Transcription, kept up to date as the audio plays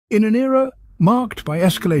In an era marked by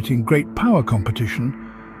escalating great power competition,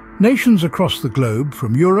 nations across the globe,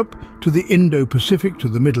 from Europe to the Indo-Pacific to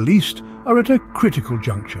the Middle East, are at a critical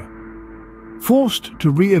juncture. Forced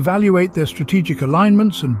to re-evaluate their strategic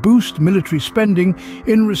alignments and boost military spending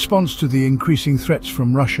in response to the increasing threats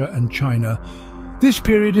from Russia and China, this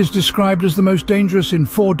period is described as the most dangerous in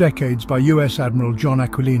 4 decades by US Admiral John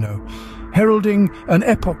Aquilino, heralding an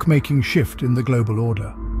epoch-making shift in the global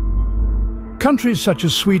order. Countries such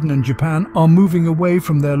as Sweden and Japan are moving away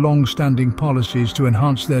from their long-standing policies to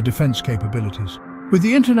enhance their defense capabilities, with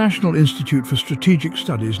the International Institute for Strategic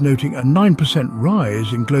Studies noting a 9%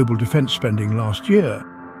 rise in global defense spending last year,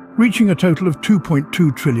 reaching a total of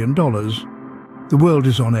 $2.2 trillion. The world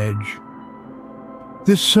is on edge.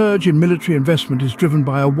 This surge in military investment is driven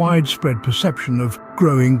by a widespread perception of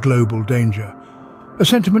growing global danger, a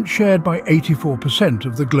sentiment shared by 84%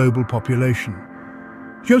 of the global population.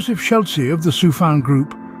 Joseph Shelzi of the Soufan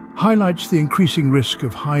Group highlights the increasing risk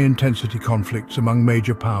of high-intensity conflicts among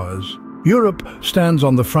major powers. Europe stands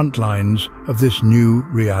on the front lines of this new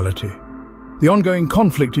reality. The ongoing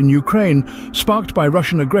conflict in Ukraine, sparked by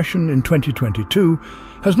Russian aggression in 2022,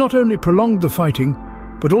 has not only prolonged the fighting,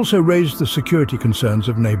 but also raised the security concerns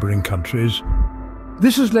of neighboring countries.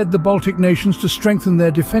 This has led the Baltic nations to strengthen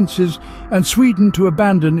their defences and Sweden to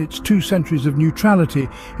abandon its 2 centuries of neutrality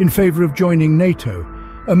in favour of joining NATO,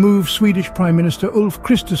 a move Swedish Prime Minister Ulf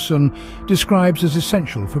Kristersson describes as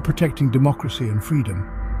essential for protecting democracy and freedom.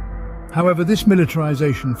 However, this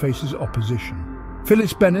militarization faces opposition.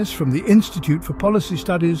 Phyllis Bennis from the Institute for Policy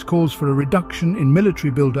Studies calls for a reduction in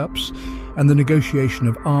military build-ups and the negotiation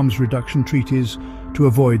of arms reduction treaties to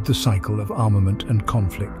avoid the cycle of armament and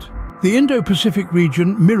conflict. The Indo-Pacific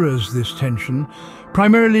region mirrors this tension,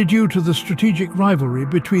 primarily due to the strategic rivalry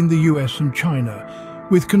between the US and China,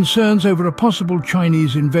 with concerns over a possible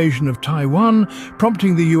Chinese invasion of Taiwan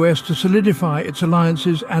prompting the US to solidify its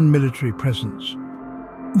alliances and military presence.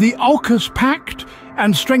 The AUKUS Pact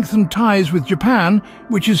and strengthened ties with Japan,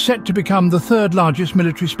 which is set to become the 3rd largest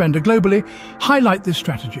military spender globally, highlight this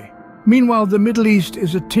strategy. Meanwhile, the Middle East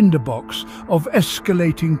is a tinderbox of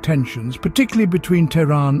escalating tensions, particularly between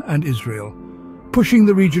Tehran and Israel, pushing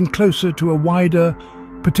the region closer to a wider,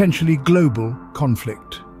 potentially global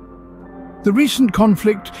conflict. The recent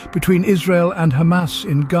conflict between Israel and Hamas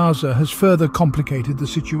in Gaza has further complicated the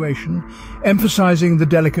situation, emphasizing the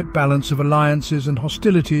delicate balance of alliances and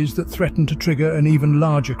hostilities that threaten to trigger an even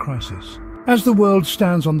larger crisis. As the world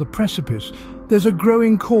stands on the precipice, there's a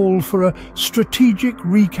growing call for a strategic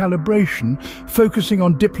recalibration focusing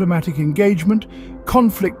on diplomatic engagement,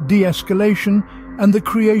 conflict de-escalation, and the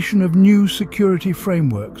creation of new security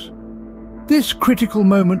frameworks. This critical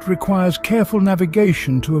moment requires careful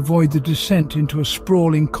navigation to avoid the descent into a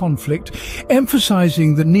sprawling conflict,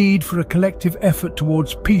 emphasizing the need for a collective effort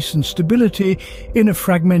towards peace and stability in a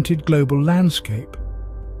fragmented global landscape.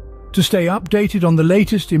 To stay updated on the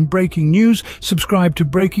latest in breaking news, subscribe to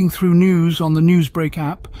Breaking Through News on the Newsbreak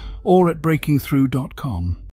app or at breakingthrough.com.